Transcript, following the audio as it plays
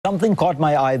Something caught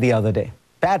my eye the other day.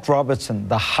 Pat Robertson,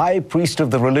 the high priest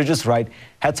of the religious right,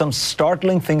 had some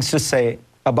startling things to say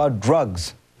about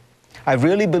drugs. I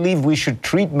really believe we should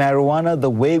treat marijuana the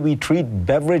way we treat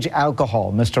beverage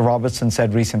alcohol, Mr. Robertson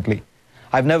said recently.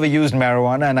 I've never used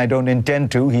marijuana and I don't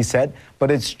intend to, he said,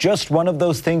 but it's just one of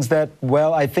those things that,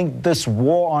 well, I think this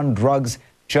war on drugs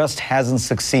just hasn't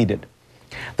succeeded.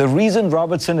 The reason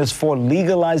Robertson is for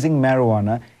legalizing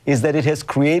marijuana is that it has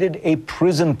created a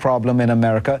prison problem in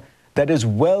America that is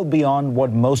well beyond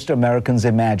what most Americans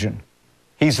imagine.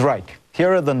 He's right.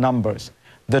 Here are the numbers.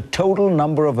 The total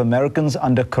number of Americans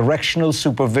under correctional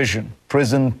supervision,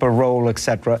 prison, parole,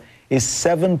 etc., is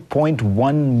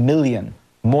 7.1 million,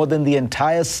 more than the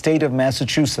entire state of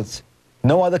Massachusetts.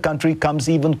 No other country comes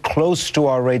even close to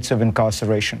our rates of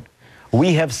incarceration.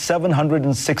 We have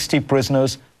 760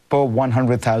 prisoners per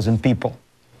 100,000 people.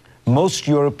 Most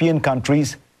European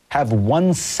countries have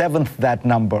 1/7 that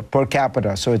number per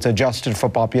capita, so it's adjusted for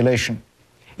population.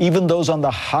 Even those on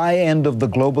the high end of the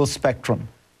global spectrum,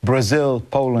 Brazil,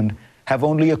 Poland, have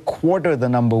only a quarter the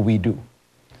number we do.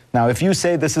 Now, if you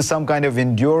say this is some kind of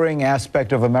enduring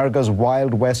aspect of America's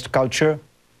Wild West culture,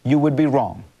 you would be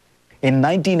wrong. In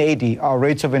 1980, our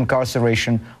rates of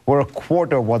incarceration were a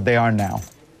quarter what they are now.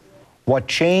 What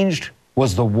changed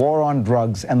was the war on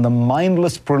drugs and the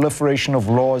mindless proliferation of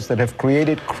laws that have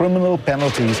created criminal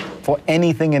penalties for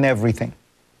anything and everything.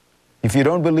 If you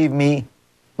don't believe me,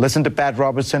 listen to Pat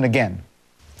Robertson again.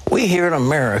 We here in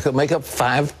America make up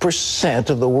 5%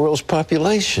 of the world's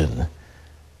population,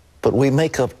 but we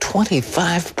make up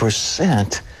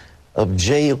 25% of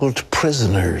jailed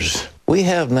prisoners. We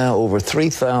have now over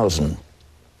 3,000,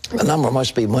 the number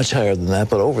must be much higher than that,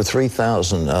 but over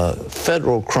 3,000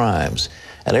 federal crimes.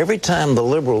 And every time the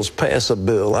liberals pass a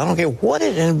bill, I don't care what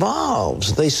it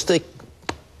involves, they stick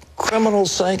criminal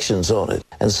sanctions on it.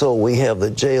 And so we have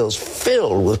the jails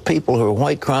filled with people who are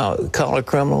white-collar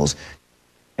criminals.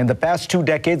 In the past 2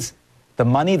 decades, the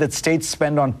money that states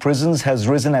spend on prisons has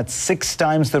risen at 6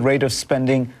 times the rate of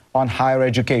spending on higher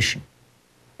education.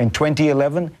 In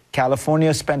 2011,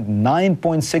 California spent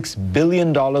 $9.6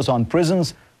 billion on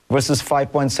prisons versus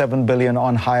 $5.7 billion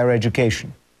on higher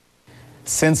education.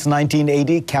 Since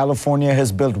 1980, California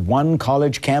has built 1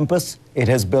 college campus. It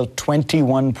has built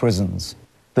 21 prisons.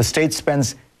 The state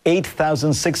spends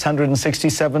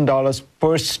 $8,667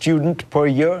 per student per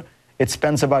year. It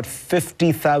spends about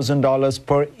 $50,000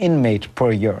 per inmate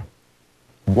per year.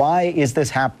 Why is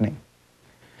this happening?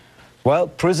 Well,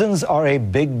 prisons are a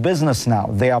big business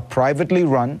now. They are privately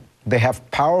run, they have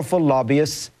powerful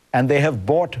lobbyists, and they have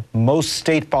bought most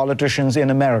state politicians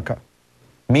in America.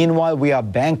 Meanwhile, we are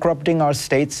bankrupting our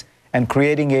states and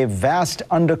creating a vast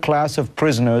underclass of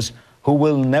prisoners who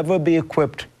will never be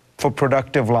equipped for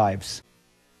productive lives.